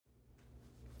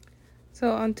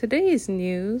So on today's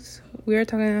news, we are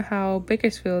talking about how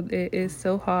Bakersfield is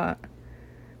so hot.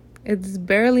 It's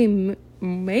barely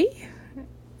May,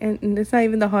 and it's not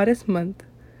even the hottest month.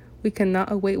 We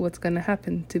cannot await what's going to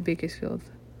happen to Bakersfield.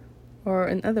 Or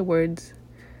in other words,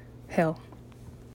 hell.